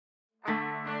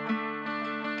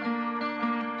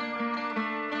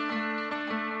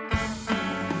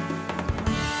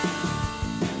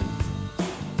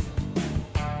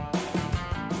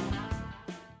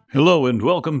Hello and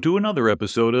welcome to another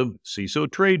episode of CISO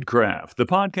Tradecraft, the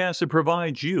podcast that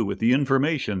provides you with the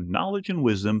information, knowledge, and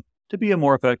wisdom to be a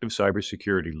more effective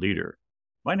cybersecurity leader.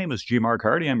 My name is G. Mark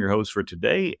Hardy. I'm your host for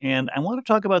today, and I want to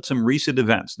talk about some recent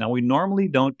events. Now, we normally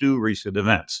don't do recent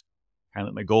events. Kind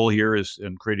of my goal here is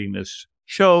in creating this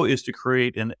show is to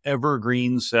create an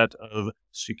evergreen set of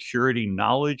security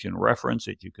knowledge and reference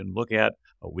that you can look at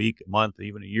a week, a month,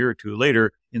 even a year or two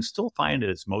later and still find it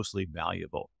is mostly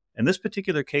valuable. In this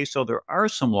particular case, though, there are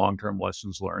some long-term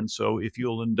lessons learned. So if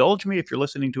you'll indulge me, if you're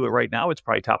listening to it right now, it's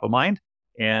probably top of mind.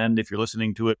 And if you're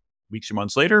listening to it weeks or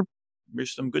months later,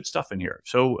 there's some good stuff in here.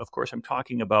 So, of course, I'm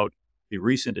talking about the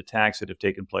recent attacks that have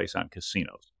taken place on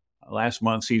casinos. Last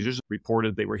month, Caesars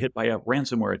reported they were hit by a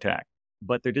ransomware attack,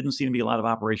 but there didn't seem to be a lot of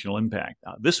operational impact.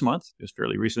 This month, just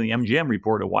fairly recently, MGM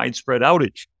reported a widespread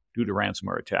outage due to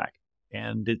ransomware attack.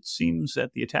 And it seems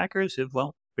that the attackers have,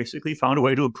 basically found a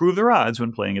way to improve their odds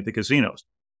when playing at the casinos.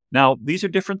 Now, these are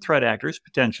different threat actors,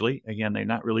 potentially. Again, they're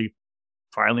not really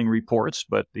filing reports,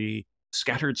 but the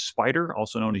Scattered Spider,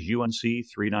 also known as UNC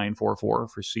 3944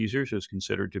 for Caesars, is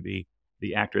considered to be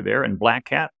the actor there, and Black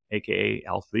Cat, aka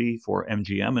Alfie for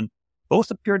MGM, and both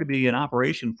appear to be in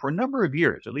operation for a number of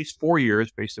years, at least 4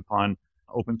 years, based upon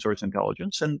open source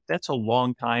intelligence, and that's a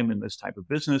long time in this type of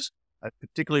business.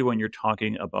 Particularly when you're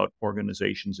talking about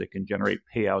organizations that can generate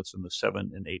payouts in the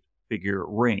 7 and 8 figure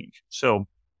range. So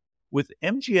with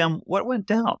MGM, what went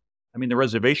down? I mean, the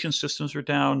reservation systems were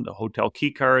down, the hotel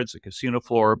key cards, the casino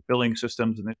floor billing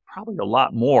systems, and there's probably a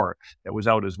lot more that was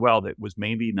out as well that was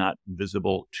maybe not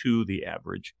visible to the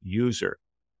average user.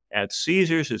 At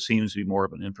Caesars, it seems to be more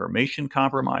of an information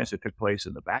compromise that took place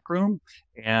in the back room.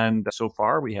 And so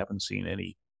far, we haven't seen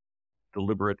any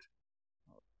deliberate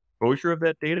exposure of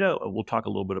that data. We'll talk a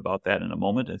little bit about that in a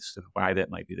moment as to why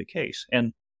that might be the case.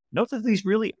 And note that these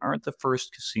really aren't the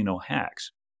first casino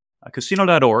hacks.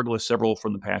 Casino.org lists several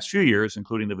from the past few years,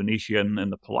 including the Venetian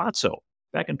and the Palazzo.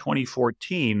 Back in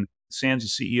 2014,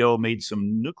 Sands' CEO made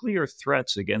some nuclear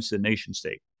threats against the nation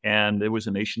state. And there was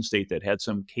a nation state that had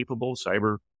some capable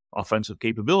cyber offensive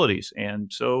capabilities.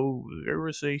 And so there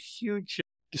was a huge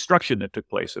destruction that took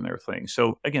place in their thing.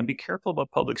 So again, be careful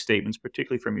about public statements,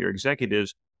 particularly from your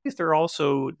executives, if they're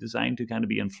also designed to kind of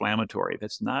be inflammatory.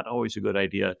 That's not always a good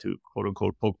idea to quote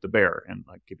unquote poke the bear. And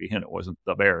I'll give you a hint, it wasn't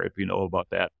the bear, if you know about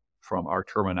that from our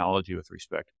terminology with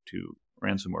respect to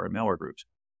ransomware and malware groups.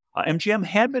 MGM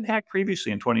had been hacked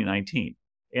previously in 2019,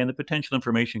 and the potential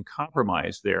information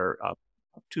compromised there up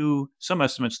to some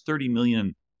estimates 30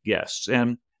 million guests.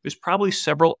 And there's probably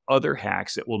several other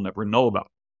hacks that we'll never know about.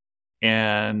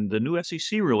 And the new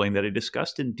SEC ruling that I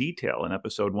discussed in detail in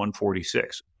episode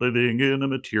 146, living in a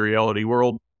materiality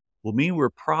world, will mean we're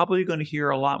probably going to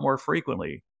hear a lot more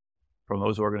frequently from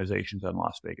those organizations on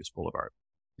Las Vegas Boulevard.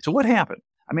 So what happened?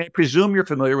 I mean, I presume you're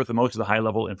familiar with most of the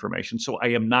high-level information, so I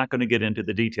am not going to get into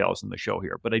the details in the show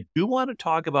here. But I do want to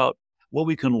talk about what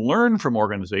we can learn from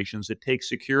organizations that take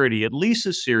security at least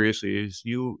as seriously as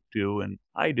you do and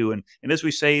I do. And as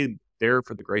we say, there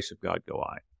for the grace of God go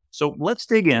I. So let's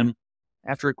dig in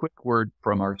after a quick word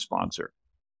from our sponsor.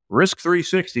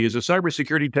 Risk360 is a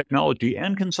cybersecurity technology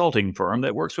and consulting firm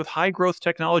that works with high-growth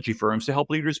technology firms to help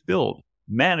leaders build,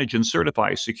 manage, and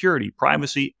certify security,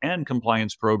 privacy, and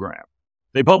compliance programs.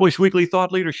 They publish weekly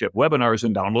thought leadership, webinars,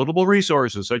 and downloadable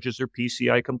resources such as their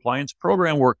PCI Compliance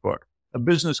Program Workbook, a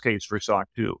business case for SOC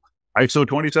 2, ISO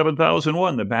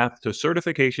 27001, the path to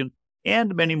certification,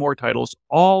 and many more titles,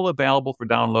 all available for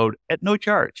download at no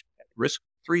charge at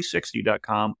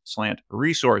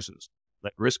risk360.com/resources.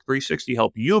 Let Risk360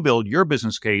 help you build your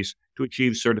business case to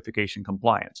achieve certification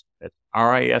compliance. That's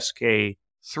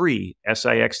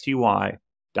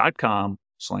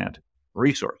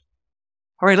risk360.com/resource.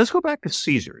 All right, let's go back to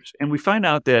Caesars. And we find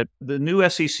out that the new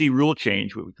SEC rule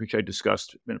change, which I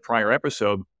discussed in a prior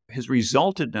episode, has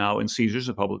resulted now in Caesars,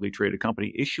 a publicly traded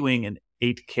company, issuing an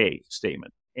 8K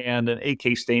statement. And an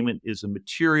 8K statement is a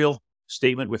material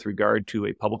statement with regard to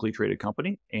a publicly traded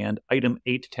company, and item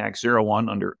 8 tax 01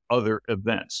 under other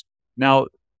events. Now,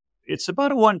 it's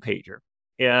about a one-pager,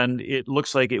 and it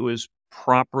looks like it was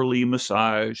properly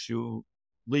massaged through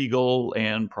legal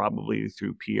and probably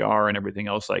through PR and everything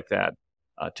else like that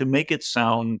to make it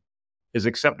sound as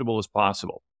acceptable as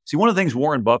possible. See, one of the things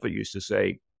Warren Buffett used to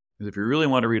say is if you really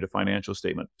want to read a financial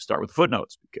statement, start with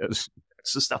footnotes, because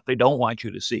that's the stuff they don't want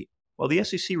you to see. Well, the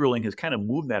SEC ruling has kind of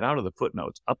moved that out of the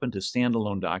footnotes up into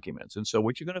standalone documents. And so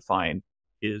what you're going to find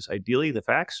is ideally the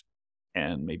facts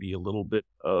and maybe a little bit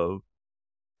of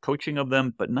coaching of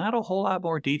them, but not a whole lot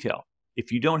more detail.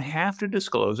 If you don't have to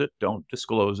disclose it, don't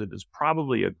disclose it is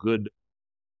probably a good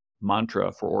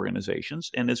mantra for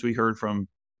organizations. And as we heard from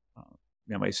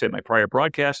I said in my prior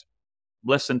broadcast,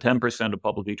 less than 10% of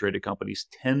publicly traded companies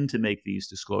tend to make these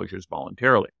disclosures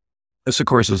voluntarily. This, of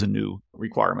course, is a new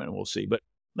requirement, and we'll see. But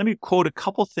let me quote a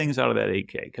couple things out of that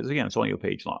 8K, because again, it's only a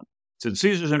page long. It said,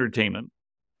 Caesars Entertainment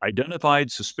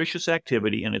identified suspicious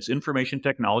activity in its information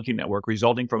technology network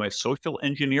resulting from a social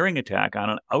engineering attack on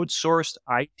an outsourced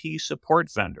IT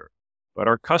support vendor. But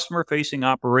our customer-facing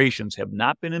operations have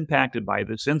not been impacted by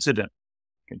this incident.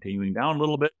 Continuing down a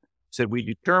little bit, said we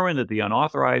determined that the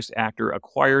unauthorized actor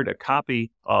acquired a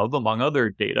copy of, among other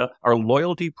data, our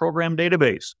loyalty program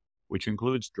database, which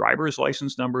includes driver's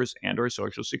license numbers and our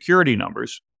social security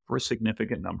numbers for a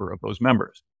significant number of those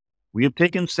members. We have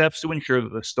taken steps to ensure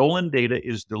that the stolen data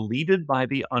is deleted by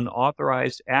the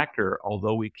unauthorized actor,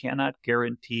 although we cannot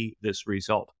guarantee this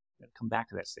result. I'm going to come back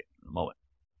to that statement in a moment.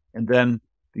 And then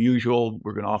the usual,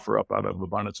 we're going to offer up out of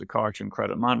abundance of caution,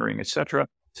 credit monitoring, etc.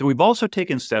 So we've also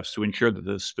taken steps to ensure that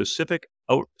the specific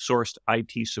outsourced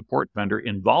IT support vendor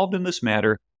involved in this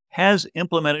matter has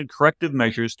implemented corrective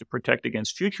measures to protect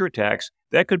against future attacks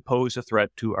that could pose a threat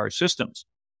to our systems.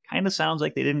 Kind of sounds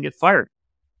like they didn't get fired.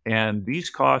 And these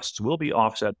costs will be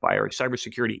offset by our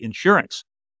cybersecurity insurance,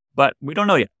 but we don't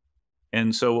know yet.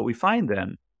 And so what we find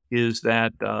then is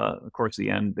that, of course,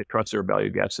 the end, the trust their value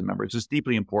guests and members is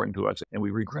deeply important to us, and we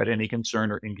regret any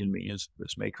concern or inconvenience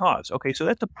this may cause. Okay, so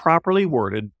that's a properly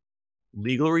worded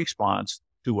legal response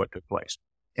to what took place.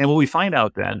 And what we find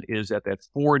out then is that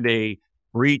 4-day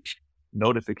breach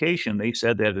notification, they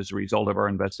said that as a result of our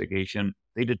investigation,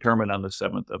 they determined on the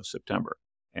 7th of September.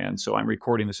 And so I'm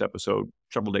recording this episode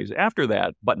several days after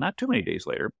that, but not too many days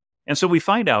later. And so we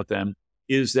find out then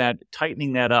is that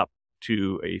tightening that up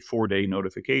to a 4-day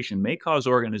notification may cause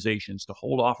organizations to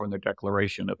hold off on their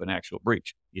declaration of an actual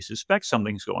breach. You suspect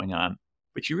something's going on,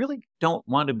 but you really don't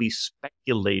want to be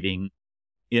speculating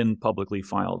in publicly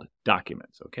filed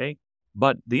documents, okay?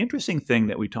 But the interesting thing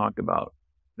that we talked about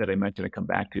that I mentioned to come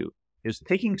back to is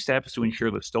taking steps to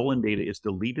ensure the stolen data is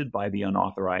deleted by the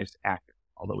unauthorized actor,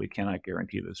 although we cannot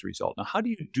guarantee this result. Now, how do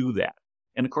you do that?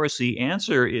 And of course, the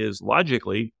answer is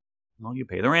logically, well, you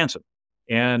pay the ransom.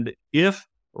 And if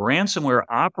ransomware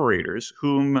operators,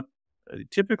 whom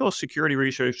typical security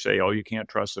research say, oh, you can't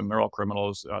trust them, they're all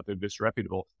criminals, they're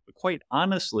disreputable, but quite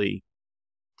honestly,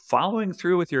 following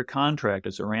through with your contract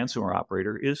as a ransomware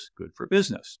operator is good for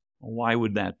business. Why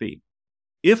would that be?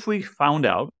 If we found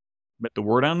out, but the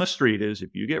word on the street is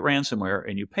if you get ransomware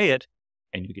and you pay it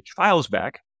and you get your files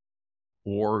back,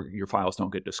 or your files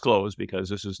don't get disclosed because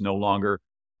this is no longer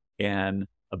an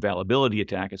availability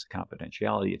attack, it's a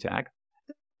confidentiality attack,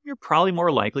 you're probably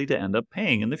more likely to end up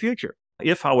paying in the future.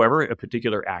 If, however, a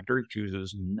particular actor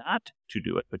chooses not to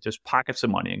do it, but just pockets the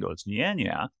money and goes,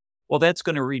 yeah, well, that's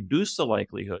going to reduce the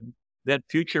likelihood that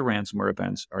future ransomware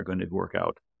events are going to work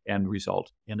out and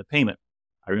result in a payment.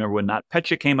 I remember when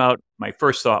NotPetya came out, my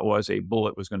first thought was a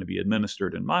bullet was going to be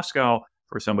administered in Moscow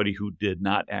for somebody who did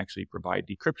not actually provide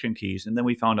decryption keys. And then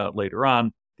we found out later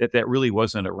on that that really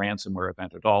wasn't a ransomware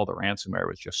event at all. The ransomware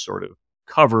was just sort of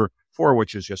cover for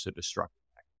which is just a destructive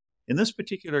act. In this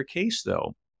particular case,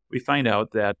 though, we find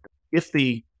out that if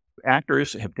the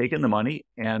actors have taken the money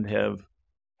and have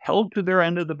held to their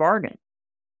end of the bargain,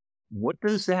 what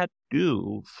does that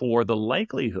do for the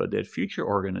likelihood that future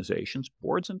organizations,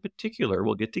 boards in particular,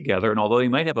 will get together and although they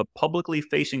might have a publicly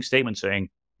facing statement saying,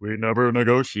 we never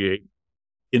negotiate,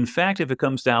 in fact, if it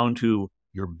comes down to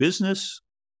your business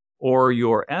or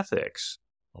your ethics,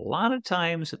 a lot of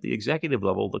times at the executive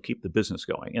level, they'll keep the business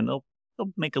going and they'll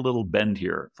make a little bend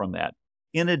here from that.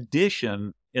 In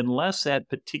addition, unless that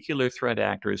particular threat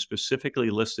actor is specifically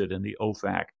listed in the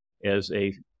OFAC as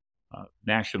a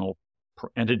national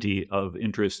entity of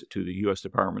interest to the U.S.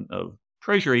 Department of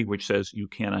Treasury, which says you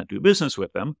cannot do business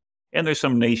with them. And there's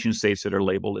some nation states that are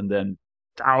labeled, and then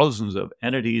thousands of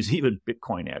entities, even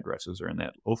Bitcoin addresses are in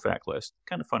that OFAC list.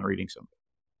 Kind of fun reading some.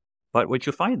 But what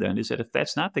you'll find then is that if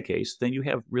that's not the case, then you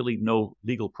have really no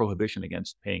legal prohibition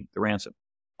against paying the ransom.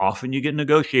 Often you get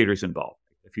negotiators involved.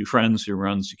 A few friends who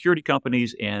run security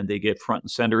companies, and they get front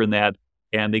and center in that.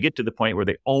 And they get to the point where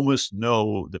they almost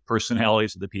know the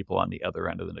personalities of the people on the other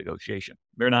end of the negotiation.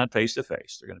 They're not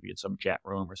face-to-face. They're going to be in some chat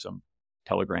room or some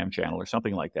Telegram channel or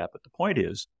something like that. But the point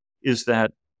is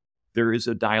that there is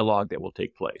a dialogue that will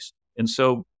take place. And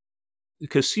so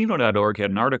Casino.org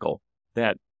had an article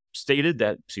that stated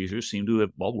that Caesars seemed to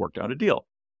have, worked out a deal.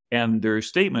 And their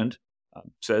statement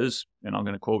says, and I'm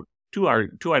going to quote two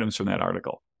items from that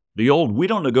article. The old "we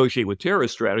don't negotiate with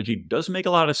terrorists" strategy does make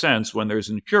a lot of sense when there's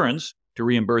insurance to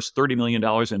reimburse $30 million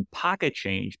in pocket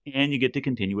change, and you get to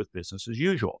continue with business as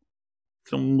usual.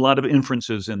 A lot of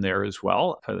inferences in there as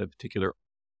well, for the particular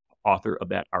author of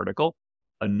that article.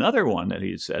 Another one that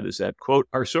he said is that, quote,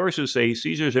 our sources say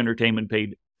Caesars Entertainment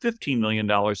paid $15 million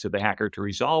to the hacker to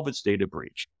resolve its data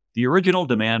breach. The original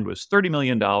demand was $30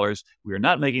 million. We are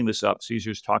not making this up.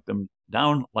 Caesars talked them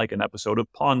down like an episode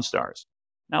of Pawn Stars.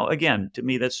 Now, again, to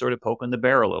me, that's sort of poking the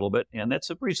bear a little bit, and that's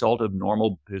a result of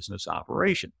normal business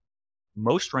operation.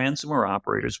 Most ransomware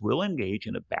operators will engage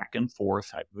in a back and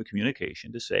forth type of a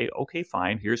communication to say, okay,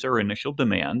 fine, here's our initial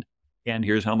demand, and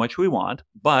here's how much we want,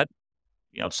 but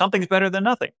something's better than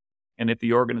nothing. And if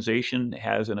the organization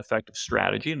has an effective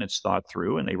strategy and it's thought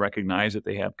through and they recognize that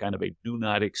they have kind of a do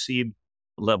not exceed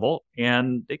level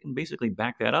and they can basically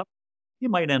back that up, you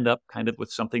might end up kind of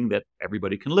with something that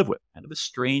everybody can live with. Kind of a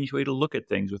strange way to look at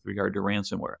things with regard to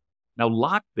ransomware. Now,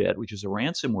 Lockbit, which is a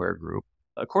ransomware group,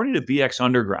 according to VX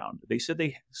Underground, they said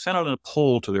they sent out a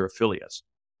poll to their affiliates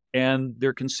and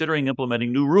they're considering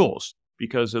implementing new rules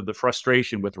because of the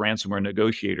frustration with ransomware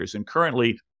negotiators. And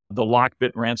currently, the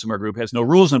Lockbit ransomware group has no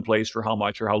rules in place for how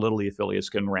much or how little the affiliates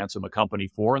can ransom a company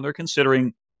for, and they're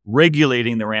considering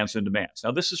regulating the ransom demands.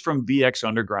 Now, this is from VX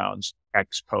Underground's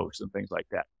X posts and things like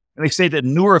that. And they say that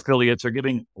newer affiliates are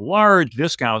giving large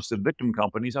discounts to victim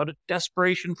companies out of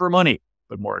desperation for money,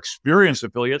 but more experienced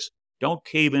affiliates don't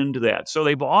cave into that. So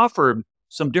they've offered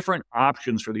some different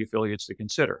options for the affiliates to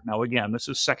consider. Now, again, this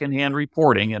is secondhand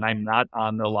reporting, and I'm not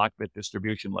on the Lockbit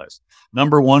distribution list.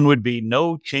 Number one would be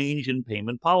no change in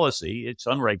payment policy. It's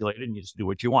unregulated, and you just do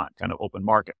what you want, kind of open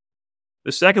market.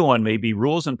 The second one may be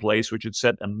rules in place which would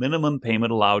set a minimum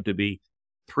payment allowed to be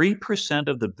 3%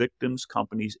 of the victim's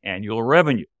company's annual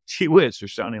revenue. Gee whiz, they're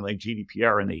sounding like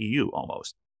GDPR in the EU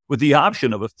almost, with the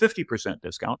option of a 50%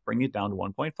 discount, bringing it down to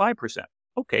 1.5%.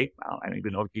 Okay, well, I don't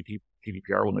even know if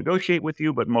GDPR will negotiate with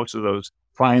you, but most of those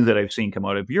fines that I've seen come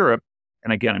out of Europe,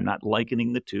 and again, I'm not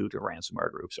likening the two to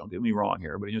ransomware groups, don't get me wrong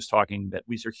here, but I'm just talking that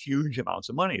these are huge amounts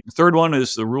of money. The third one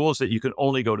is the rules that you can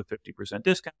only go to 50%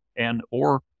 discount and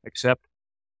or accept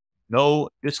no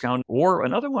discount. Or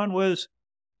another one was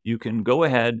you can go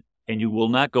ahead and you will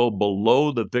not go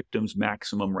below the victim's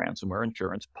maximum ransomware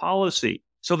insurance policy.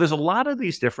 So there's a lot of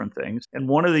these different things. And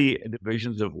one of the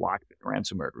divisions of Lockbit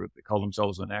ransomware group, they call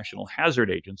themselves the National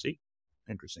Hazard Agency,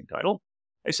 interesting title.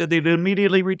 They said they'd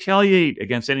immediately retaliate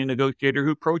against any negotiator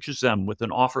who approaches them with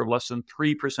an offer of less than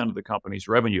 3% of the company's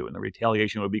revenue. And the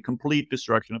retaliation would be complete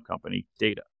destruction of company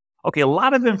data. Okay, a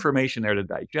lot of information there to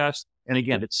digest. And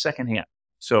again, it's secondhand.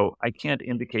 So I can't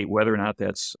indicate whether or not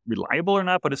that's reliable or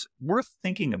not, but it's worth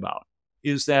thinking about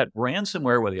is that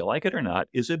ransomware, whether you like it or not,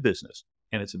 is a business.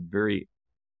 And it's a very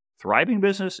thriving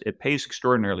business. It pays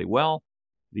extraordinarily well.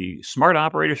 The smart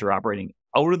operators are operating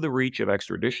out of the reach of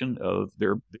extradition of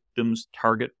their victims'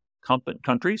 target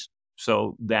countries.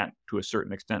 So that, to a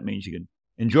certain extent, means you can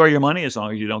enjoy your money as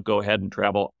long as you don't go ahead and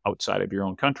travel outside of your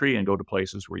own country and go to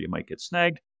places where you might get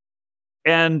snagged.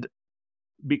 And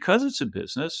because it's a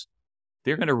business,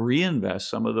 they're going to reinvest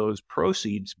some of those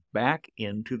proceeds back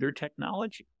into their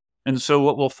technology. And so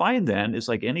what we'll find then is,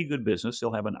 like any good business,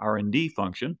 they'll have an R&D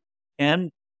function.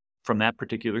 And from that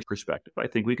particular perspective, I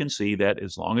think we can see that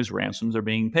as long as ransoms are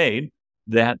being paid,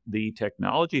 that the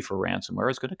technology for ransomware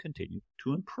is going to continue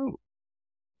to improve.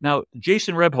 Now,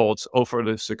 Jason Rebholz offered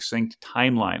a succinct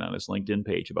timeline on his LinkedIn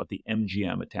page about the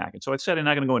MGM attack. And so I said I'm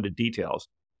not going to go into details,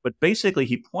 but basically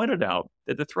he pointed out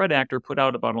that the threat actor put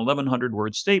out about an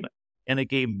 1,100-word statement, and it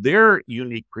gave their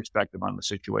unique perspective on the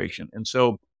situation. And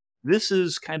so this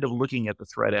is kind of looking at the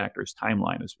threat actor's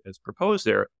timeline as proposed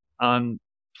there. On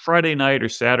Friday night or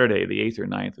Saturday, the 8th or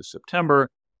 9th of September,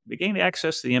 they gained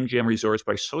access to the MGM resource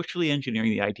by socially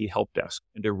engineering the IT help desk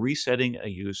into resetting a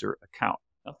user account.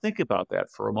 Now think about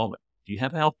that for a moment. Do you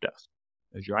have a help desk?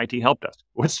 There's your IT help desk.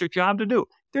 What's their job to do?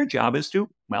 Their job is to,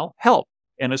 help.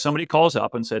 And if somebody calls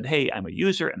up and said, hey, I'm a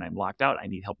user and I'm locked out, I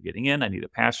need help getting in, I need a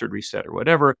password reset or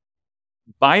whatever,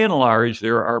 by and large,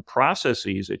 there are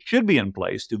processes that should be in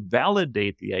place to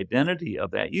validate the identity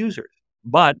of that user.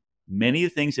 But many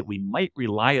of the things that we might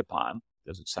rely upon,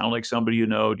 does it sound like somebody you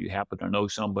know? Do you happen to know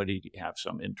somebody? Do you have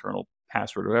some internal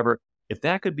password or whatever? If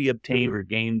that could be obtained or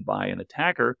gained by an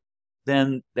attacker,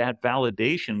 then that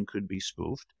validation could be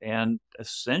spoofed. And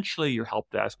essentially, your help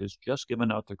desk has just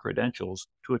given out the credentials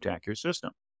to attack your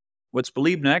system. What's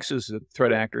believed next is that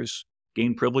threat actors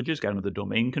gained privileges, got into the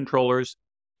domain controllers,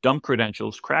 dumped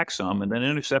credentials, cracked some, and then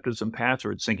intercepted some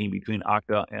passwords syncing between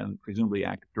OKTA and presumably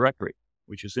Active Directory,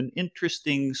 which is an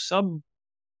interesting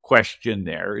sub-question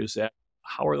there, is that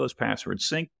how are those passwords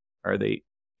synced? Are they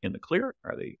in the clear?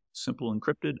 Are they simple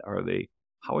encrypted?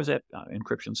 How is that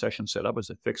encryption session set up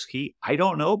as a fixed key? I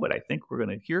don't know, but I think we're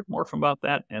going to hear more about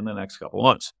that in the next couple of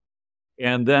months.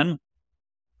 And then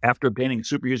after obtaining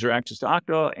super user access to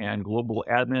OKTA and global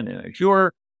admin in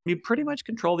Azure, you pretty much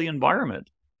control the environment.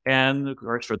 And of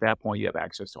course, at that point, you have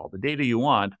access to all the data you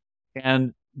want.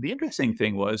 And the interesting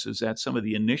thing is that some of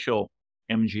the initial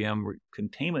MGM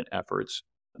containment efforts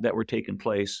that were taking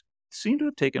place seem to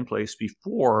have taken place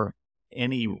before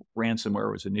any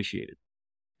ransomware was initiated.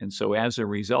 And so as a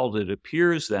result, it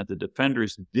appears that the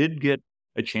defenders did get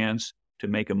a chance to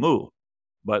make a move.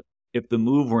 But if the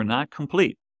move were not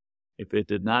complete, if it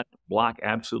did not block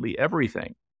absolutely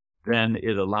everything, then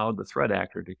it allowed the threat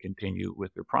actor to continue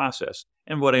with their process.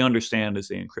 And what I understand is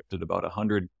they encrypted about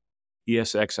 100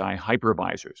 ESXi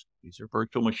hypervisors. These are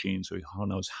virtual machines, so who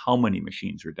knows how many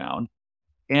machines are down.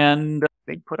 And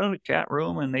they put out a chat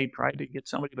room and they tried to get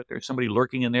somebody, but there's somebody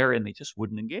lurking in there and they just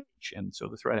wouldn't engage. And so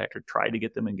the threat actor tried to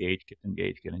get them engaged, get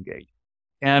engaged.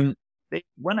 And they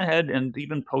went ahead and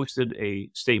even posted a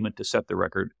statement to set the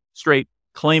record straight,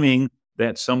 claiming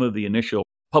that some of the initial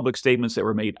public statements that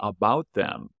were made about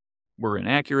them were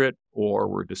inaccurate or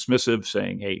were dismissive,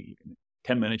 saying, hey, in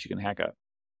 10 minutes, you can hack a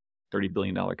 $30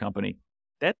 billion company.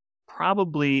 That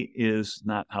probably is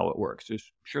not how it works. I'm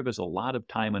sure there's a lot of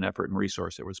time and effort and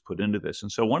resource that was put into this.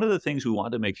 And so one of the things we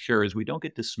want to make sure is we don't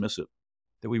get dismissive,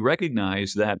 that we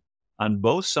recognize that on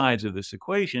both sides of this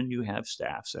equation, you have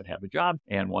staffs that have a job,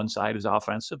 and one side is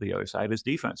offensive, the other side is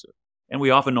defensive. And we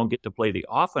often don't get to play the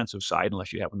offensive side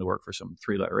unless you happen to work for some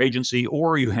three-letter agency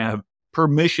or you have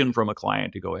permission from a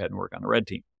client to go ahead and work on the red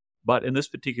team. But in this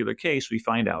particular case, we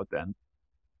find out then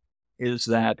is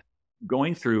that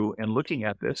going through and looking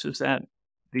at this is that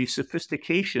the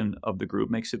sophistication of the group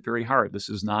makes it very hard. This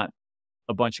is not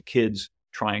a bunch of kids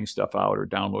trying stuff out or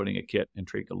downloading a kit and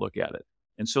taking a look at it.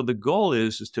 And so the goal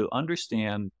is to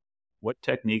understand what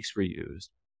techniques were used,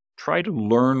 try to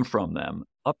learn from them,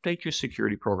 update your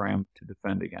security program to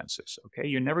defend against this, okay?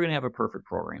 You're never going to have a perfect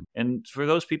program. And for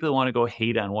those people who want to go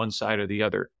hate on one side or the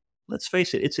other, let's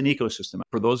face it, it's an ecosystem.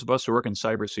 For those of us who work in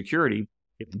cybersecurity,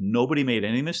 if nobody made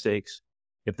any mistakes,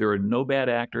 if there are no bad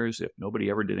actors, if nobody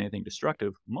ever did anything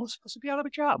destructive, most of us would be out of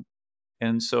a job.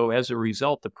 And so as a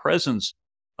result, the presence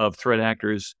of threat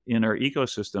actors in our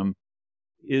ecosystem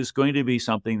is going to be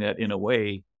something that in a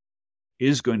way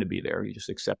is going to be there. You just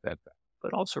accept that fact,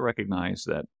 but also recognize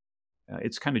that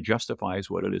it's kind of justifies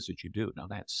what it is that you do. Now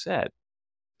that said,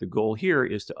 the goal here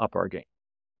is to up our game.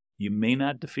 You may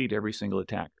not defeat every single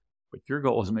attacker, but your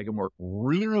goal is to make them work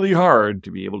really, really hard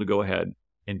to be able to go ahead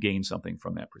and gain something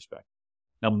from that perspective.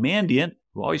 Now, Mandiant,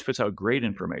 who always puts out great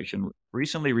information,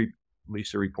 recently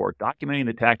released a report documenting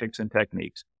the tactics and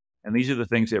techniques. And these are the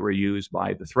things that were used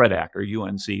by the threat actor,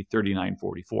 UNC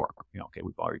 3944. Okay,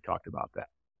 we've already talked about that,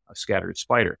 a scattered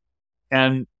spider.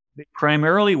 And they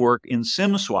primarily work in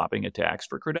SIM swapping attacks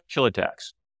for credential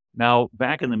attacks. Now,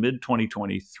 back in the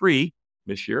mid-2023,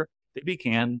 this year, they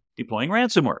began deploying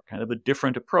ransomware, kind of a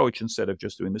different approach instead of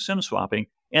just doing the SIM swapping.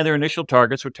 And their initial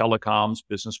targets were telecoms,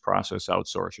 business process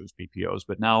outsourcers, BPOs,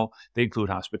 but now they include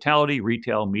hospitality,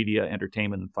 retail, media,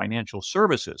 entertainment, and financial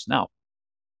services. Now,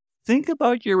 think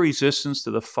about your resistance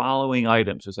to the following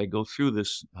items as I go through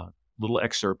this little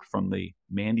excerpt from the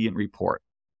Mandiant report.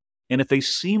 And if they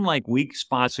seem like weak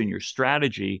spots in your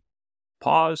strategy,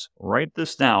 pause, write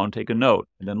this down, take a note,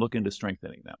 and then look into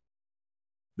strengthening them.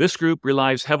 This group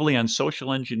relies heavily on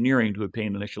social engineering to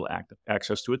obtain initial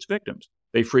access to its victims.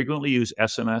 They frequently use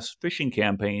SMS phishing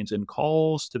campaigns and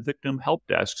calls to victim help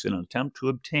desks in an attempt to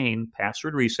obtain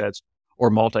password resets or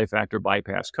multi-factor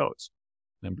bypass codes.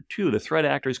 Number two, the threat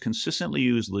actors consistently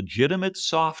use legitimate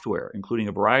software, including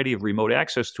a variety of remote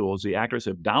access tools the actors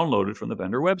have downloaded from the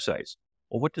vendor websites.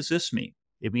 Well, what does this mean?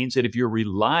 It means that if you're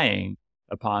relying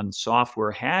upon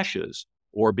software hashes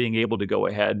or being able to go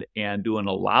ahead and do an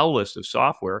allow list of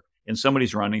software and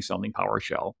somebody's running something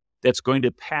PowerShell that's going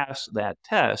to pass that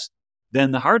test,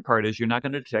 then the hard part is you're not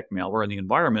going to detect malware in the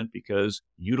environment because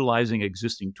utilizing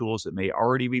existing tools that may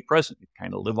already be present, you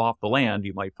kind of live off the land,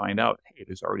 you might find out, hey,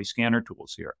 there's already scanner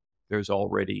tools here. There's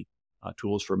already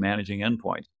tools for managing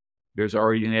endpoints. There's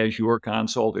already an Azure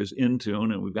console, there's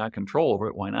Intune, and we've got control over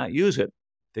it. Why not use it?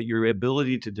 That your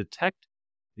ability to detect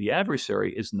the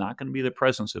adversary is not going to be the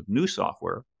presence of new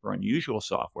software or unusual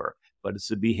software, but it's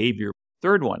the behavior.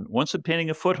 Third one, once obtaining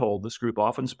a foothold, this group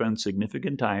often spends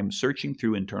significant time searching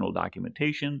through internal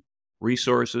documentation,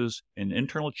 resources, and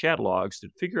internal chat logs to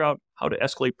figure out how to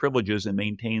escalate privileges and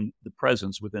maintain the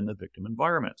presence within the victim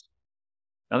environments.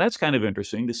 Now, that's kind of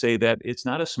interesting to say that it's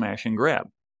not a smash and grab,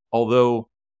 although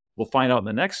we'll find out in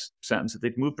the next sentence that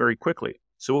they've moved very quickly.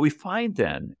 So what we find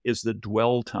then is the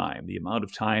dwell time, the amount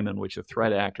of time in which a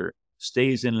threat actor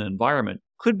stays in an environment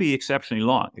could be exceptionally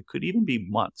long. It could even be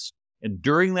months. And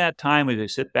during that time, as they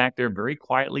sit back there very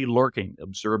quietly lurking,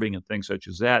 observing and things such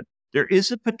as that, there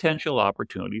is a potential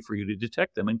opportunity for you to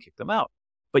detect them and kick them out.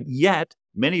 But yet,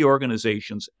 many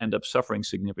organizations end up suffering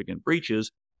significant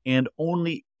breaches, and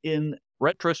only in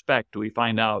retrospect do we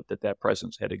find out that that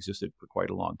presence had existed for quite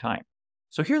a long time.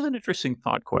 So here's an interesting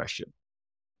thought question.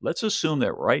 Let's assume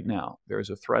that right now there's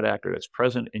a threat actor that's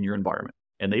present in your environment,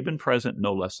 and they've been present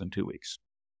no less than 2 weeks.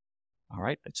 All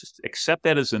right, let's just accept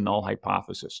that as a null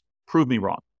hypothesis. Prove me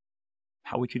wrong.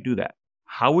 How would you do that?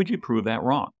 How would you prove that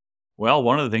wrong? Well,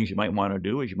 one of the things you might want to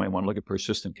do is you might want to look at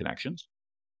persistent connections.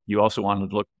 You also want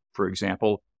to look, for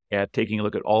example, at taking a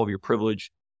look at all of your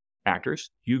privileged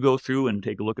actors. You go through and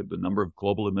take a look at the number of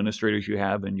global administrators you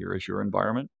have in your Azure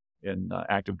environment in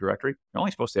Active Directory. You're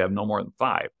only supposed to have no more than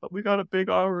 5, but we got a big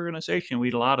organization. We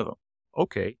need a lot of them.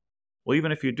 Okay. Well,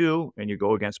 even if you do, and you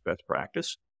go against best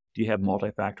practice, do you have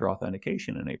multi-factor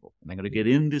authentication enabled? And I'm going to get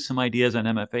into some ideas on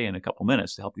MFA in a couple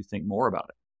minutes to help you think more about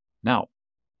it. Now,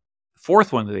 the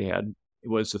fourth one that they had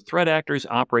was the threat actors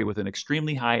operate with an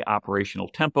extremely high operational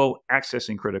tempo,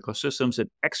 accessing critical systems and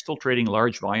exfiltrating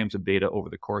large volumes of data over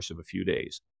the course of a few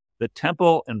days. The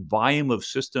tempo and volume of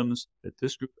systems that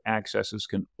this group accesses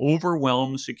can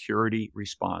overwhelm security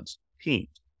response teams.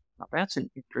 Now, that's an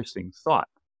interesting thought.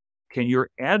 Can your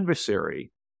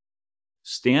adversary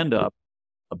stand up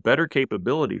a better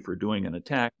capability for doing an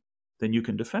attack than you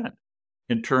can defend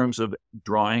in terms of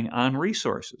drawing on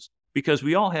resources? Because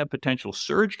we all have potential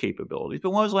surge capabilities, but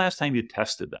when was the last time you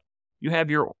tested them? You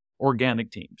have your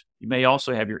organic teams. You may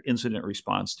also have your incident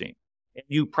response team. And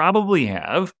you probably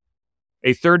have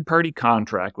a third-party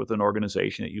contract with an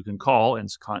organization that you can call and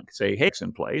say, hey, it's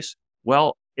in place.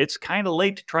 Well, it's kind of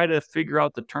late to try to figure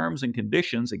out the terms and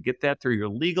conditions and get that through your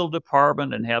legal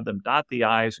department and have them dot the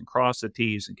I's and cross the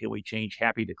T's. And can we change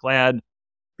happy to glad?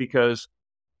 Because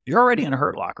you're already in a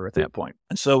hurt locker at that point.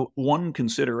 And so one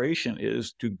consideration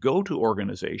is to go to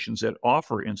organizations that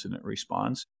offer incident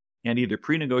response and either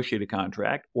pre-negotiate a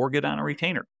contract or get on a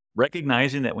retainer,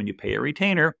 recognizing that when you pay a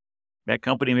retainer, that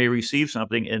company may receive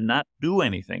something and not do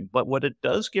anything. But what it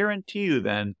does guarantee you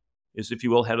then is, if you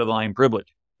will, head-of-the-line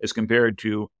privilege, as compared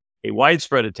to a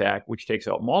widespread attack, which takes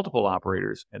out multiple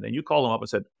operators. And then you call them up and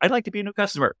said, I'd like to be a new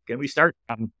customer. Can we start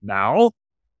now?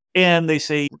 And they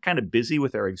say, we're kind of busy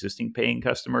with our existing paying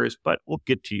customers, but we'll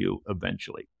get to you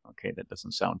eventually. Okay, that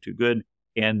doesn't sound too good.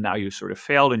 And now you sort of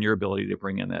failed in your ability to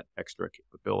bring in that extra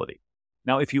capability.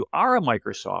 Now, if you are a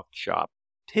Microsoft shop,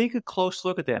 take a close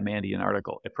look at that Mandiant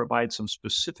article. It provides some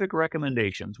specific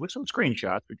recommendations with some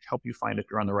screenshots, which help you find if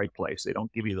you're on the right place. They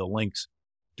don't give you the links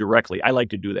directly. I like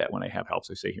to do that when I have help.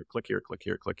 So I say, here, click here, click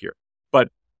here, click here. But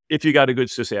if you got a good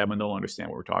sysadmin, they'll understand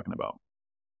what we're talking about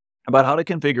how to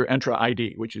configure Entra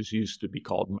ID, which is used to be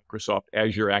called Microsoft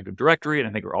Azure Active Directory. And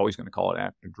I think we're always going to call it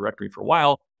Active Directory for a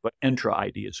while, but Entra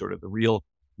ID is sort of the real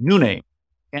new name.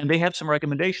 And they have some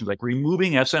recommendations like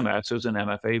removing SMS as an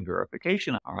MFA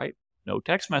verification. All right. No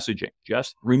text messaging,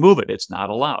 just remove it. It's not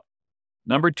allowed.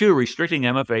 Number 2, restricting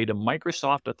MFA to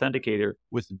Microsoft Authenticator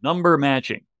with number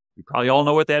matching. You probably all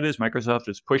know what that is. Microsoft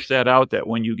has pushed that out, that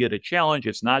when you get a challenge,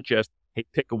 it's not just, hey,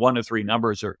 pick 1 of 3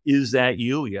 numbers, or is that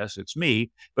you? Yes, it's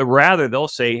me. But rather they'll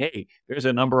say, hey, there's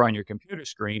a number on your computer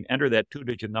screen. Enter that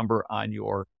 2-digit number on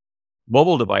your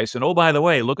mobile device. And oh, by the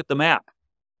way, look at the map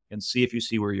and see if you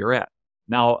see where you're at.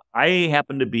 Now, I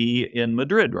happen to be in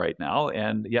Madrid right now,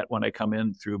 and yet when I come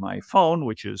in through my phone,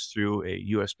 which is through a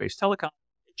US-based telecom,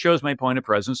 it shows my point of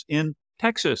presence in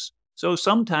Texas. So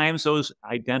sometimes those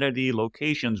identity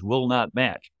locations will not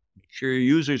match. Make sure your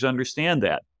users understand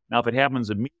that. Now, if it happens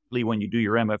immediately when you do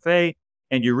your MFA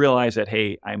and you realize that,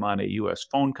 hey, I'm on a US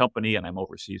phone company and I'm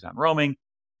overseas on roaming,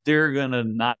 they're going to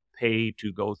not pay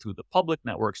to go through the public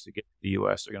networks to get to the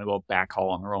US. They're going to go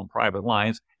backhaul on their own private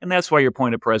lines. And that's why your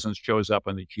point of presence shows up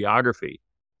in the geography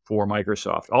for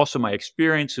Microsoft. Also, my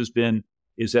experience is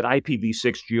that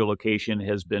IPv6 geolocation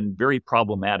has been very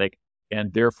problematic.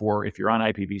 And therefore, if you're on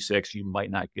IPv6, you might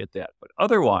not get that. But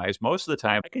otherwise, most of the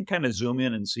time, I can kind of zoom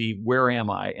in and see where am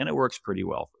I, and it works pretty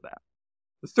well for that.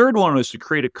 The third one was to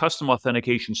create a custom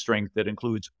authentication strength that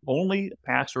includes only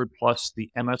password plus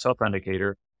the MS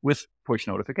Authenticator with push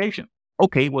notification.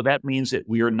 Okay, well, that means that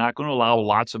we are not going to allow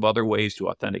lots of other ways to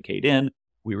authenticate in.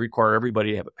 We require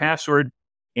everybody to have a password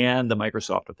and the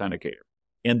Microsoft Authenticator.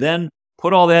 And then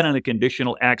put all that in a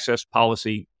conditional access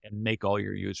policy and make all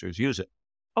your users use it.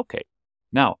 Okay.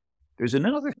 Now, there's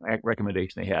another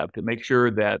recommendation they have to make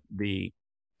sure that the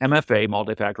MFA,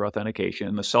 multi-factor authentication,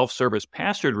 and the self-service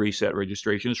password reset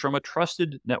registration is from a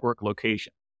trusted network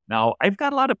location. Now, I've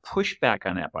got a lot of pushback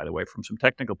on that, by the way, from some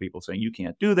technical people saying you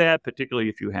can't do that, particularly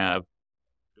if you have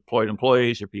deployed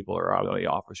employees or people who are out of the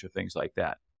office or things like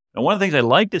that. Now, one of the things I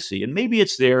like to see, and maybe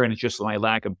it's there and it's just my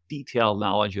lack of detailed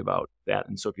knowledge about that.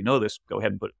 And so if you know this, go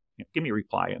ahead and give me a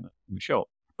reply in the show.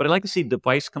 But I'd like to see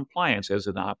device compliance as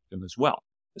an option as well,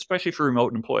 especially for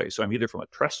remote employees. So I'm either from a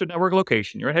trusted network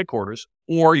location, you're at headquarters,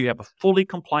 or you have a fully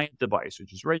compliant device,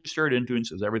 which is registered into and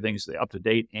says everything's up to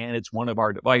date and it's one of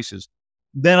our devices.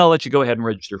 Then I'll let you go ahead and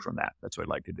register from that. That's what I'd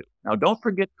like to do. Now, don't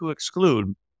forget to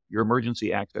exclude your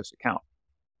emergency access account.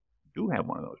 You do have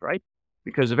one of those, right?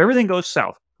 Because if everything goes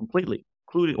south completely,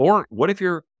 including, or what if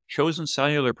your chosen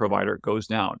cellular provider goes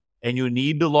down and you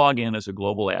need to log in as a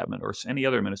global admin or any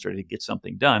other administrator to get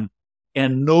something done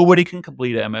and nobody can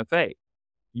complete an MFA?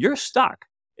 You're stuck.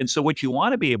 And so what you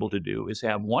want to be able to do is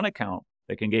have one account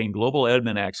that can gain global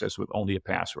admin access with only a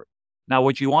password. Now,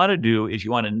 what you want to do is you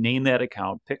want to name that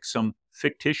account, pick some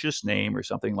fictitious name or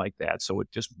something like that so it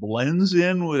just blends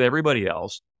in with everybody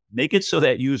else. Make it so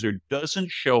that user doesn't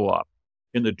show up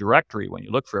in the directory when you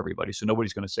look for everybody. So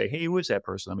nobody's going to say, hey, who is that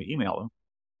person? Let me email them.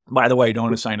 By the way,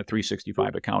 don't assign a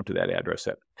 365 account to that address.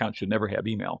 That account should never have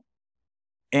email.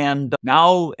 And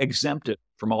now exempt it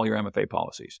from all your MFA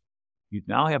policies. You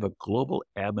now have a global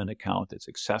admin account that's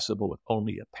accessible with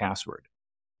only a password.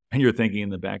 And you're thinking in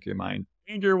the back of your mind,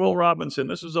 Danger, Will Robinson,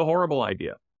 this is a horrible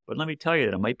idea. But let me tell you,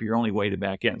 that it might be your only way to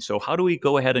back in. So how do we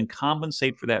go ahead and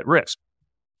compensate for that risk?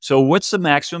 So what's the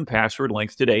maximum password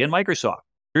length today in Microsoft?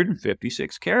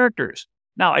 156 characters.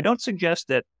 Now, I don't suggest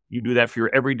that you do that for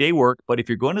your everyday work, but if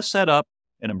you're going to set up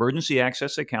an emergency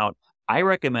access account, I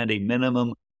recommend a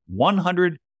minimum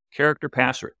 100 character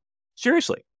password.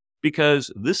 Seriously,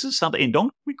 because this is something, and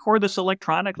don't record this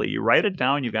electronically. You write it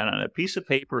down, you got it on a piece of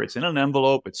paper, it's in an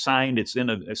envelope, it's signed, it's in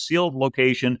a sealed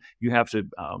location. You have to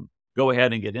go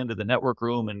ahead and get into the network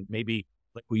room and maybe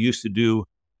like we used to do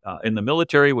in the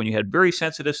military, when you had very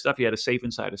sensitive stuff, you had a safe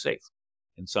inside a safe.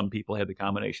 And some people had the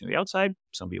combination of the outside,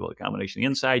 some people had the combination of the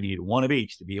inside. You need one of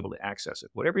each to be able to access it,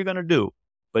 whatever you're going to do.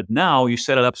 But now you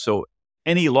set it up so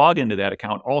any login to that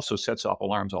account also sets off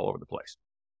alarms all over the place.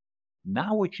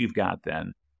 Now what you've got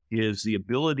then is the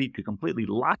ability to completely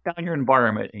lock down your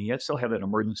environment and yet still have that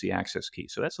emergency access key.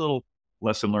 So that's a little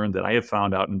lesson learned that I have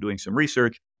found out in doing some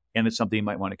research, and it's something you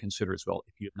might want to consider as well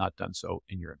if you have not done so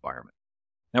in your environment.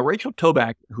 Now, Rachel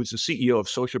Toback, who's the CEO of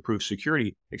Social Proof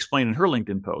Security, explained in her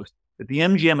LinkedIn post that the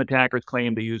MGM attackers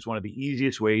claim they use one of the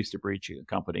easiest ways to breach a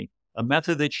company, a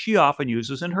method that she often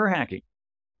uses in her hacking.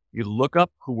 You look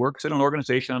up who works at an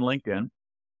organization on LinkedIn,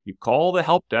 you call the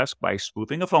help desk by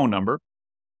spoofing a phone number,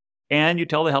 and you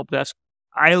tell the help desk,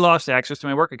 I lost access to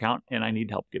my work account and I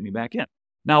need help get me back in.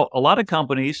 Now, a lot of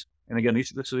companies, and again,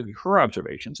 this is her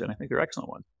observations, and I think they're excellent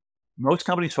ones. Most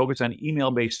companies focus on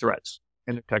email-based threats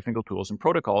and their technical tools and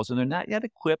protocols, and they're not yet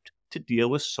equipped to deal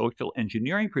with social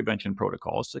engineering prevention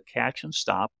protocols to catch and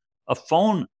stop a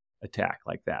phone attack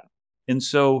like that. And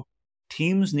so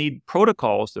teams need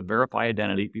protocols to verify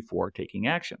identity before taking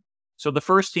action. So the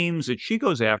first teams that she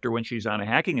goes after when she's on a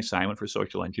hacking assignment for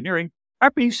social engineering are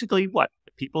basically what?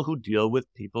 The people who deal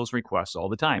with people's requests all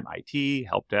the time, IT,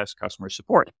 help desk, customer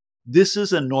support. This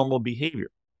is a normal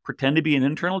behavior. Pretend to be an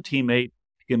internal teammate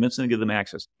to convince them to give them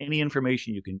access. Any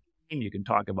information you can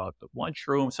talk about the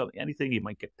lunchroom, something, anything. You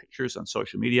might get pictures on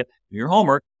social media, do your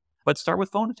homework, but start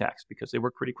with phone attacks because they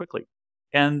work pretty quickly.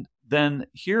 And then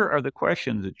here are the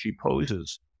questions that she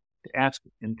poses to ask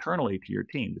internally to your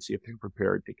team to see if they're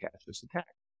prepared to catch this attack.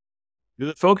 Do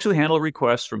the folks who handle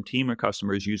requests from team or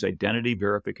customers use identity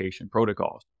verification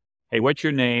protocols? Hey, what's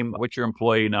your name? What's your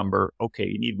employee number? Okay,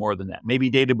 you need more than that. Maybe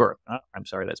date of birth. I'm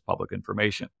sorry, that's public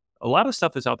information. A lot of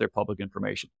stuff is out there, public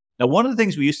information. Now, one of the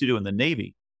things we used to do in the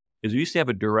Navy is we used to have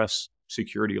a duress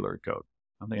security alert code.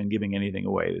 I don't think I'm giving anything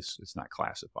away. It's not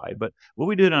classified. But what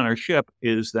we did on our ship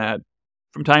is that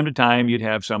from time to time, you'd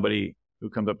have somebody who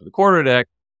comes up to the quarterdeck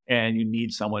and you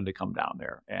need someone to come down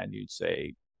there. And you'd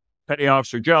say, Petty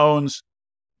Officer Jones,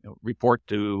 report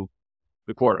to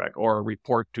the quarterdeck or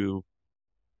report to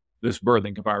this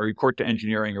berthing compartment, report to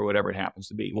engineering or whatever it happens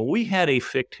to be. Well, we had a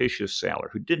fictitious sailor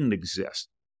who didn't exist.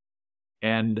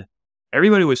 And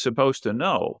everybody was supposed to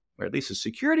know, or at least the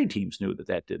security teams knew that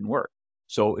that didn't work.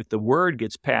 So if the word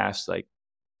gets passed, like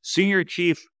Senior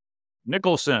Chief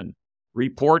Nicholson,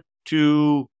 report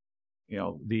to,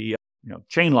 the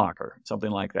chain locker,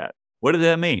 something like that. What does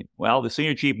that mean? Well, the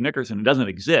Senior Chief Nicholson, who doesn't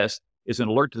exist, is an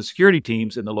alert to the security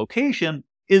teams, and the location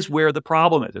is where the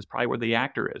problem is. It's probably where the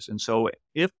actor is. And so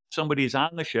if somebody's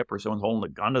on the ship or someone's holding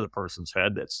a gun to the person's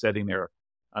head that's sitting there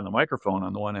on the microphone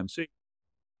on the 1MC,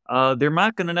 they're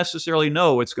not going to necessarily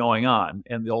know what's going on.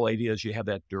 And the whole idea is you have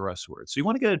that duress word. So you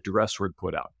want to get a duress word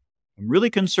put out. I'm really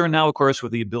concerned now, of course,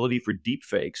 with the ability for deep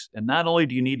fakes. And not only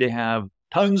do you need to have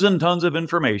tons and tons of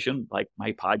information, like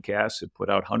my podcasts have put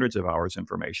out hundreds of hours of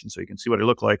information so you can see what I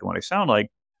look like and what I sound like.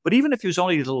 But even if there's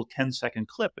only a little 10-second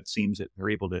clip, it seems that they're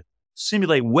able to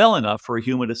simulate well enough for a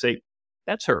human to say,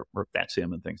 that's her, or that's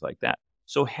him, and things like that.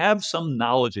 So have some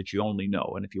knowledge that you only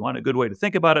know. And if you want a good way to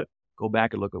think about it, go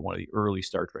back and look at one of the early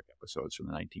Star Trek episodes from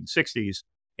the 1960s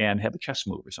and have a chess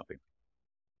move or something.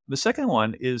 The second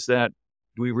one is that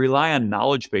we rely on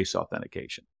knowledge-based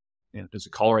authentication. Does a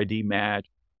caller ID match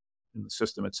in the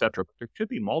system, et cetera? But there should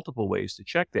be multiple ways to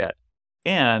check that.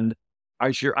 And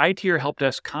as your IT or help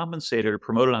desk compensated or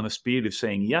promoted on the speed of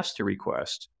saying yes to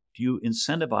requests, do you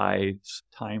incentivize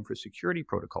time for security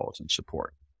protocols and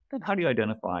support? Then how do you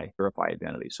verify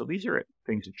identity? So these are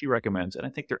things that she recommends, and I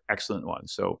think they're excellent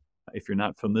ones. So if you're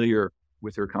not familiar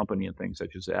with her company and things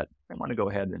such as that, I want to go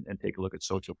ahead and take a look at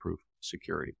social proof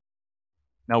security.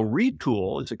 Now,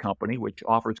 Retool is a company which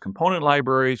offers component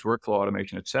libraries, workflow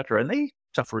automation, et cetera, and they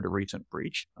suffered a recent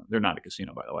breach. They're not a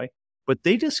casino, by the way, but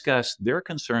they discuss their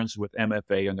concerns with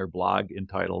MFA in their blog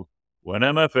entitled, "When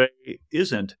MFA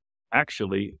Isn't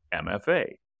Actually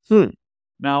MFA."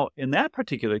 Now, in that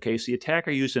particular case, the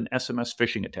attacker used an SMS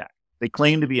phishing attack. They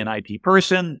claimed to be an IT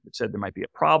person. It said there might be a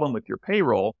problem with your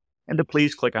payroll and to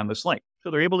please click on this link. So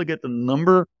they're able to get the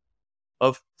number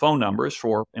of phone numbers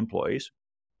for employees,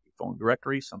 phone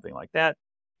directory, something like that,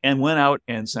 and went out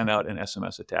and sent out an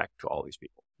SMS attack to all these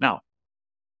people. Now,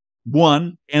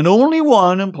 one and only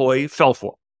one employee fell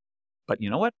for it. But you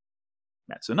know what?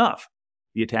 That's enough.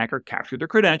 The attacker captured their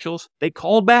credentials. They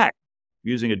called back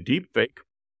using a deep fake,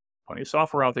 plenty of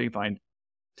software out there you find,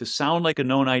 to sound like a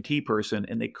known IT person,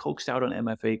 and they coaxed out an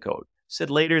MFA code. Said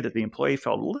later that the employee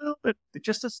felt a little bit, it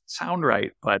just doesn't sound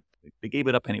right, but they gave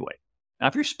it up anyway. Now,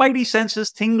 if your spidey sense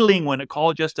is tingling when a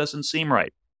call just doesn't seem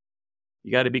right,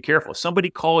 you got to be careful. Somebody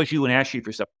calls you and asks you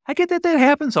for stuff. I get that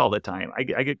happens all the time. I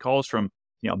get calls from,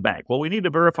 bank. Well, we need to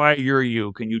verify you're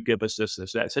you. Can you give us this,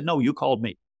 that? I said, no, you called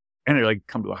me. And they're like,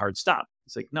 come to a hard stop.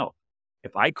 It's like, no,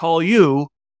 if I call you,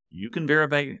 you can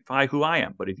verify who I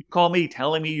am. But if you call me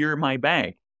telling me you're my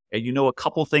bank and you know a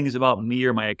couple things about me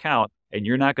or my account, and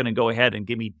you're not going to go ahead and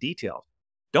give me details,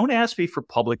 don't ask me for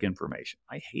public information.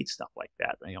 I hate stuff like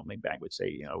that. My bank would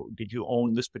say, did you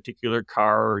own this particular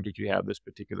car or did you have this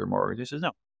particular mortgage? I says,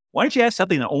 no. Why don't you ask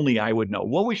something that only I would know?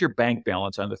 What was your bank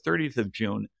balance on the 30th of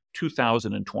June,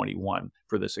 2021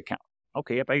 for this account?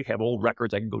 Okay, if I have old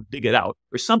records, I can go dig it out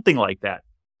or something like that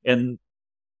and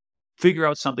figure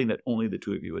out something that only the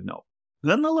two of you would know.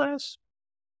 Nonetheless,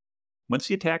 once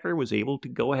the attacker was able to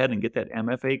go ahead and get that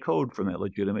MFA code from that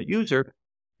legitimate user,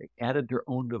 they added their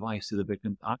own device to the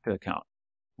victim's Okta account.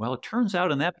 Well, it turns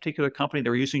out in that particular company, they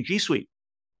were using G Suite.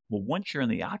 Well, once you're in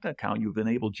the Okta account, you've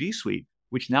enabled G Suite,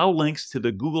 which now links to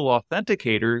the Google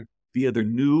Authenticator via their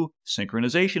new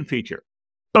synchronization feature.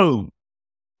 Boom!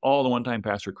 All the one-time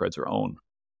password creds are owned.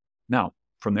 Now,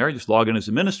 from there, just log in as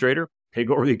administrator, take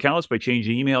over the accounts by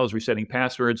changing emails, resetting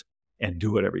passwords, and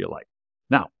do whatever you like.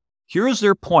 Now, here's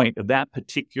their point of that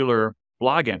particular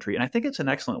blog entry, and I think it's an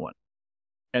excellent one.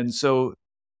 And so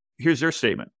here's their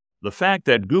statement. The fact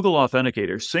that Google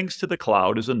Authenticator syncs to the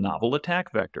cloud is a novel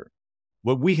attack vector.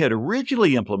 What we had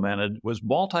originally implemented was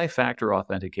multi-factor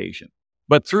authentication.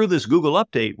 But through this Google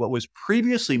update, what was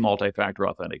previously multi-factor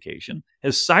authentication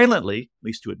has silently, at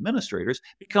least to administrators,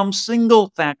 become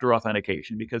single-factor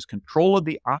authentication because control of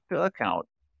the Okta account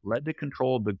led to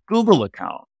control of the Google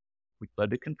account, which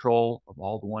led to control of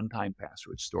all the one-time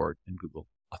passwords stored in Google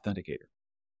Authenticator.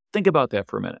 Think about that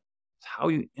for a minute. It's how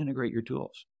you integrate your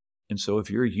tools. And so if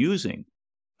you're using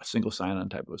a single sign-on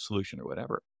type of a solution or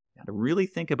whatever, you have to really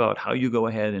think about how you go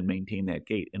ahead and maintain that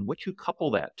gate and what you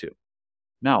couple that to.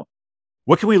 Now,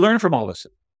 what can we learn from all this?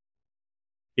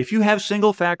 If you have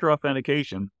single-factor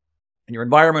authentication in your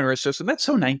environment or a system, that's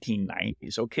so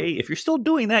 1990s, okay? If you're still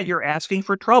doing that, you're asking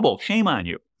for trouble. Shame on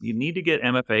you. You need to get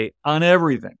MFA on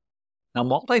everything. Now,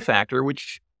 multi-factor,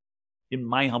 which in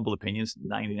my humble opinion,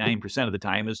 99% of the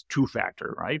time is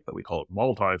two-factor, right? But we call it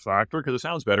multi-factor because it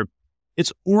sounds better.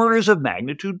 It's orders of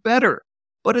magnitude better,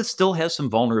 but it still has some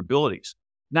vulnerabilities.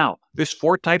 Now, there's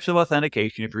 4 types of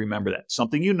authentication, if you remember that.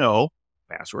 Something you know,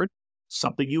 password,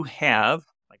 something you have,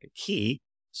 like a key,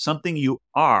 something you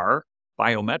are,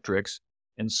 biometrics,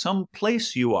 and some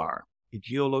place you are, a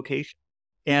geolocation.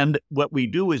 And what we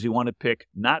do is you want to pick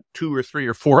not 2 or 3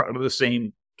 or 4 out of the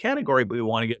same category, but we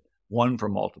want to get one for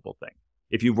multiple things.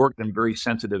 If you've worked in very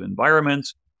sensitive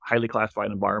environments, highly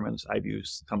classified environments, I've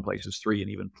used some places 3 and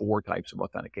even 4 types of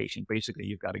authentication. Basically,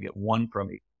 you've got to get one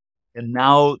from each. And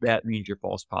now that means your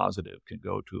false positive can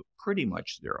go to pretty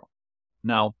much 0.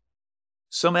 Now,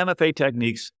 some MFA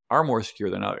techniques are more secure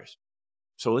than others.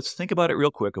 So let's think about it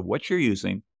real quick of what you're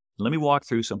using. Let me walk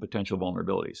through some potential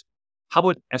vulnerabilities. How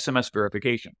about SMS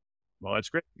verification? Well, that's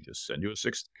great. We just send you a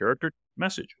 6-character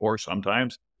message, or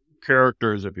sometimes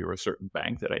characters if you're a certain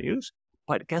bank that I use.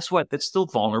 But guess what? That's still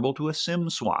vulnerable to a SIM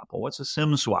swap. Well, what's a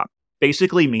SIM swap?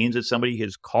 Basically means that somebody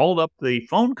has called up the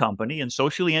phone company and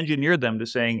socially engineered them to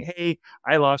saying, hey,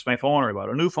 I lost my phone or I bought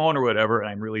a new phone or whatever, and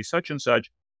I'm really such and such.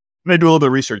 And they do a little bit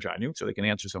of research on you so they can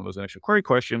answer some of those initial query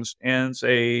questions and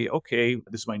say, okay,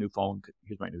 this is my new phone.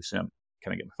 Here's my new SIM.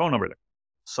 Can I get my phone number there?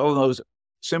 So those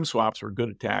SIM swaps were good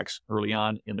attacks early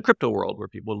on in the crypto world where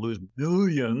people would lose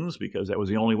millions because that was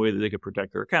the only way that they could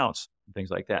protect their accounts and things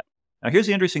like that. Now, here's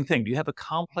the interesting thing. Do you have a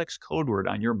complex code word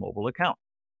on your mobile account?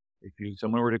 If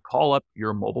someone were to call up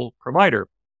your mobile provider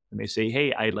and they say,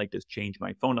 hey, I'd like to change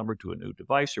my phone number to a new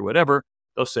device or whatever,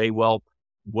 they'll say, well,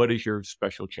 what is your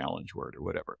special challenge word or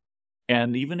whatever?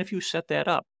 And even if you set that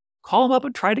up, call them up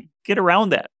and try to get around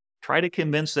that. Try to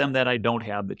convince them that I don't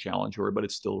have the challenge word, but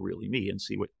it's still really me, and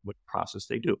see what process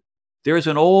they do. There's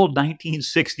an old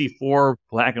 1964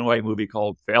 black and white movie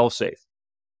called Failsafe.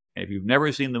 And if you've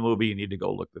never seen the movie, you need to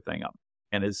go look the thing up.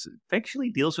 And it actually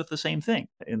deals with the same thing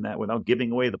in that, without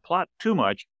giving away the plot too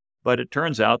much. But it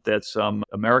turns out that some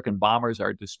American bombers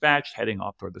are dispatched heading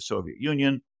off toward the Soviet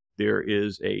Union. There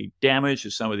is a damage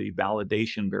to some of the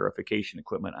validation verification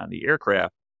equipment on the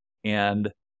aircraft.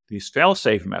 And these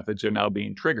fail-safe methods are now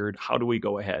being triggered. How do we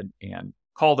go ahead and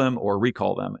call them or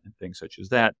recall them and things such as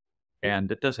that? And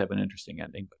it does have an interesting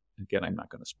ending. But again, I'm not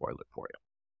going to spoil it for you.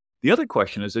 The other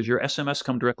question is, does your SMS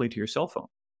come directly to your cell phone?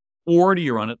 Or do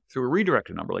you run it through a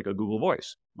redirected number like a Google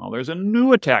Voice? Well, there's a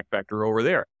new attack vector over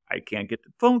there. I can't get to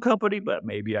the phone company, but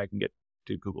maybe I can get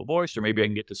to Google Voice, or maybe I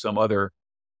can get to some other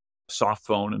soft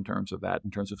phone in terms of that, in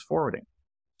terms of forwarding.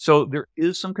 So there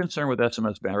is some concern with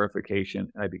SMS verification,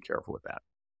 and I'd be careful with that.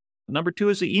 Number 2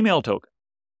 is the email token.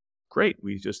 Great,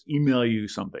 we just email you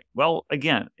something. Well,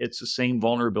 again, it's the same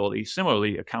vulnerability,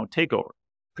 similarly, account takeover,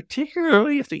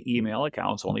 particularly if the email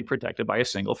account's only protected by a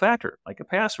single factor, like a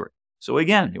password. So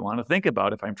again, you want to think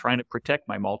about, if I'm trying to protect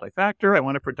my multi-factor, I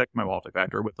want to protect my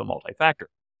multi-factor with the multi-factor.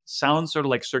 Sounds sort of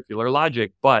like circular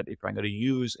logic, but if I'm going to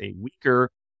use a weaker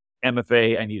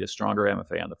MFA, I need a stronger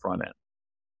MFA on the front end.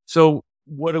 So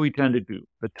what do we tend to do?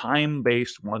 The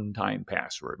time-based one-time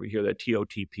password. We hear that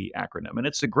TOTP acronym, and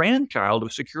it's the grandchild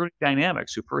of security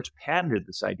dynamics, who first patented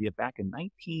this idea back in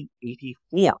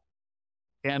 1984.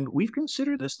 And we've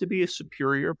considered this to be a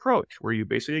superior approach, where you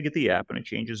basically get the app and it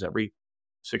changes every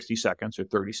 60 seconds or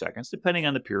 30 seconds, depending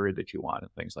on the period that you want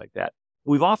and things like that.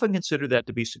 We've often considered that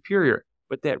to be superior,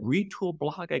 but that retool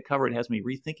blog I covered has me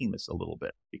rethinking this a little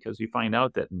bit, because you find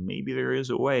out that maybe there is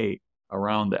a way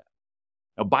around that.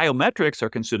 Now, biometrics are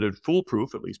considered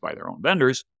foolproof, at least by their own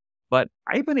vendors, but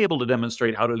I've been able to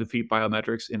demonstrate how to defeat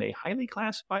biometrics in a highly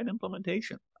classified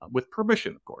implementation, with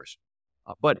permission, of course.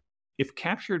 But if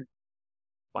captured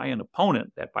by an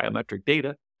opponent, that biometric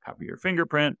data, copy your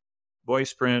fingerprint,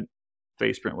 voice print,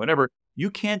 face print, whatever,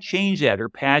 you can't change that or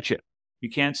patch it. You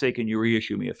can't say, can you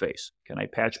reissue me a face? Can I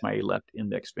patch my left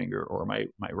index finger or my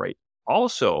right?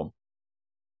 Also,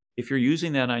 if you're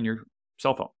using that on your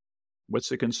cell phone, what's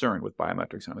the concern with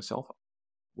biometrics on a cell phone?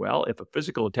 Well, if a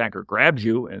physical attacker grabs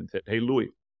you and says, hey, Louis,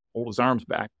 hold his arms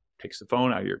back, takes the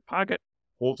phone out of your pocket,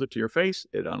 holds it to your face,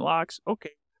 it unlocks.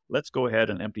 Okay, let's go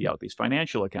ahead and empty out these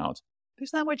financial accounts.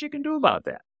 There's not much you can do about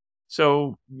that.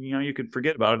 So, you can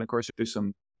forget about it. And of course, if there's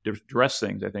some duress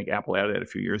things, I think Apple added that a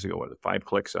few years ago, with 5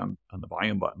 clicks on the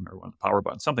volume button or on the power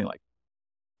button, something like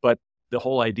that. But the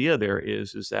whole idea there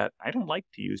is that I don't like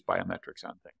to use biometrics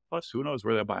on things. Plus, who knows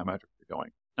where that biometrics are going.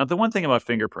 Now, the one thing about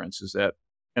fingerprints is that,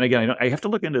 and again, I have to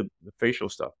look into the facial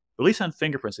stuff. At least on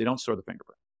fingerprints, they don't store the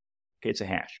fingerprint. Okay, it's a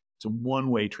hash. It's a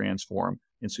one-way transform,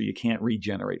 and so you can't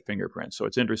regenerate fingerprints. So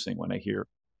it's interesting when I hear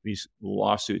these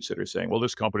lawsuits that are saying, well,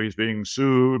 this company is being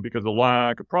sued because of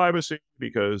lack of privacy,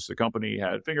 because the company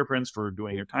had fingerprints for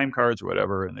doing their time cards or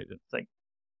whatever, and they didn't think.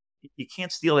 You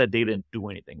can't steal that data and do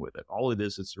anything with it. All it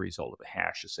is the result of a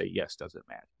hash to say, yes, does it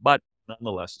match? But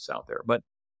nonetheless, it's out there. But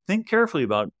think carefully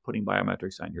about putting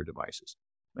biometrics on your devices.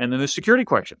 And then there's security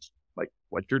questions, like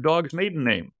what's your dog's maiden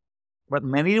name? But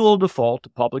many will default to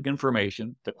public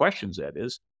information, the questions that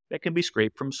is, that can be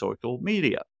scraped from social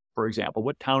media. For example,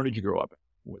 what town did you grow up in?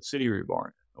 What city were you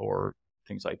born in? Or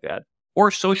things like that. Or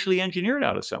socially engineered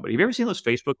out of somebody. Have you ever seen those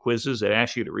Facebook quizzes that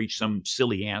ask you to reach some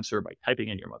silly answer by typing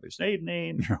in your mother's maiden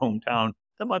name, your hometown,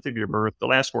 the month of your birth, the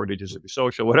last 4 digits of your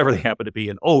social, whatever they happen to be,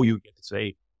 and you get to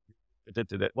say,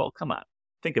 well, come on,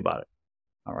 think about it.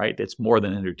 All right, it's more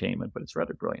than entertainment, but it's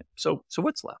rather brilliant. So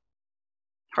what's left?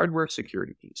 Hardware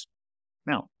security keys.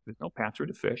 Now, there's no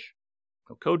password to phish,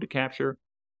 no code to capture,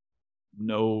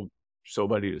 no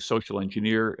somebody to social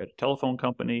engineer at a telephone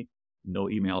company, no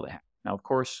email to hack. Now, of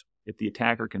course, if the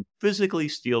attacker can physically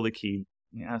steal the key,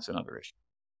 that's another issue.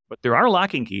 But there are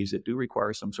locking keys that do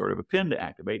require some sort of a PIN to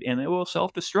activate, and it will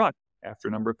self-destruct after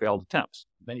a number of failed attempts.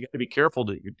 Then you got to be careful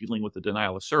that you're dealing with the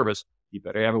denial of service. You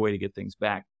better have a way to get things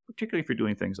back, particularly if you're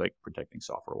doing things like protecting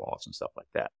software wallets and stuff like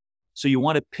that. So you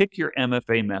want to pick your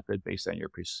MFA method based on your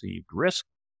perceived risk,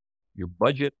 your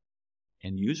budget,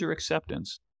 and user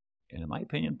acceptance. And in my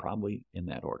opinion, probably in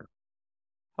that order.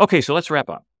 Okay, so let's wrap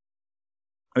up.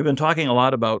 I've been talking a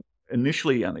lot about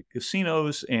initially on the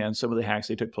casinos and some of the hacks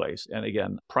that took place. And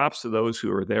again, props to those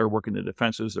who are there working the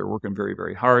defenses. They're working very,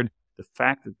 very hard. The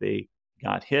fact that they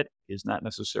got hit is not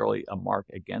necessarily a mark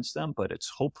against them, but it's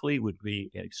hopefully would be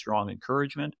a strong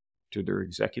encouragement to their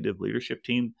executive leadership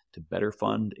team to better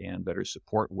fund and better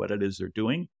support what it is they're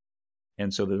doing.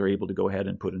 And so that they're able to go ahead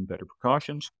and put in better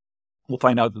precautions. We'll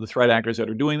find out that the threat actors that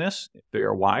are doing this, if they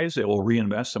are wise, they will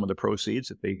reinvest some of the proceeds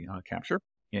that they capture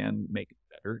and make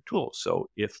better tools. So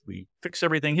if we fix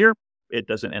everything here, it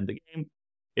doesn't end the game.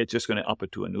 It's just going to up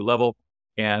it to a new level.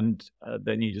 And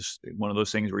then you just, one of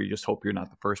those things where you just hope you're not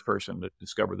the first person to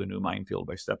discover the new minefield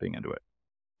by stepping into it.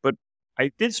 But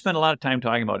I did spend a lot of time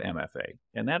talking about MFA.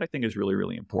 And that I think is really,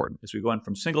 really important as we go on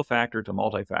from single factor to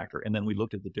multi-factor. And then we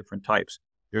looked at the different types.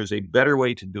 There's a better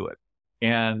way to do it.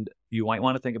 And you might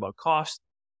want to think about cost,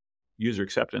 user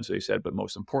acceptance, they said, but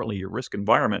most importantly, your risk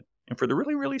environment. And for the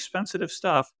really, really sensitive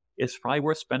stuff, it's probably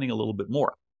worth spending a little bit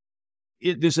more.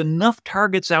 There's enough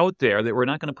targets out there that we're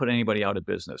not going to put anybody out of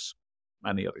business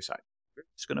on the other side. We're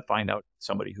just going to find out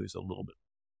somebody who's a little bit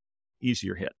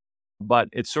easier hit. But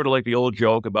it's sort of like the old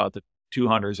joke about the two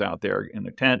hunters out there in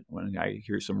the tent. When a guy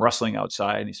hears some rustling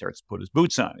outside and he starts to put his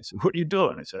boots on. He says, "What are you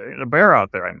doing?" I said, "There's a bear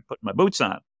out there. I'm putting my boots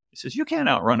on." He says, "You can't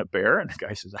outrun a bear." And the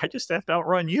guy says, "I just have to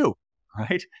outrun you."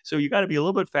 Right? So you got to be a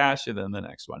little bit faster than the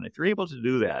next one. If you're able to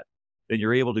do that, then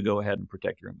you're able to go ahead and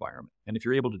protect your environment. And if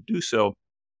you're able to do so,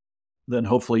 then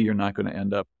hopefully you're not going to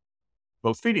end up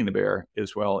both feeding the bear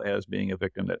as well as being a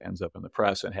victim that ends up in the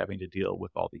press and having to deal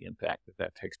with all the impact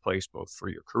that takes place both for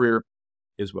your career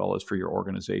as well as for your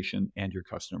organization and your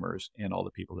customers and all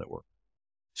the people that work.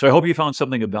 So I hope you found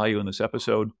something of value in this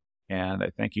episode. And I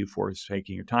thank you for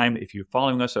taking your time. If you're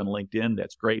following us on LinkedIn,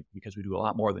 that's great because we do a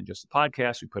lot more than just the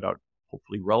podcast. We put out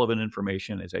hopefully relevant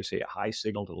information, as I say, a high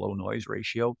signal to low noise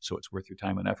ratio. So it's worth your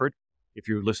time and effort. If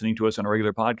you're listening to us on a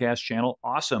regular podcast channel,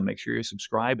 awesome. Make sure you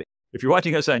subscribe. If you're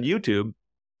watching us on YouTube,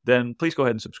 then please go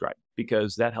ahead and subscribe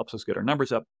because that helps us get our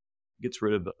numbers up, gets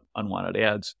rid of unwanted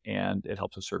ads, and it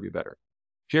helps us serve you better.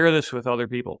 Share this with other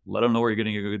people. Let them know where you're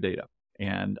getting your good data.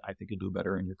 And I think you'll do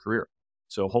better in your career.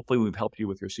 So hopefully we've helped you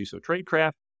with your CISO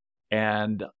Tradecraft.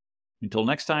 And until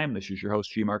next time, this is your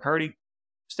host, G. Mark Hardy.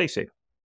 Stay safe.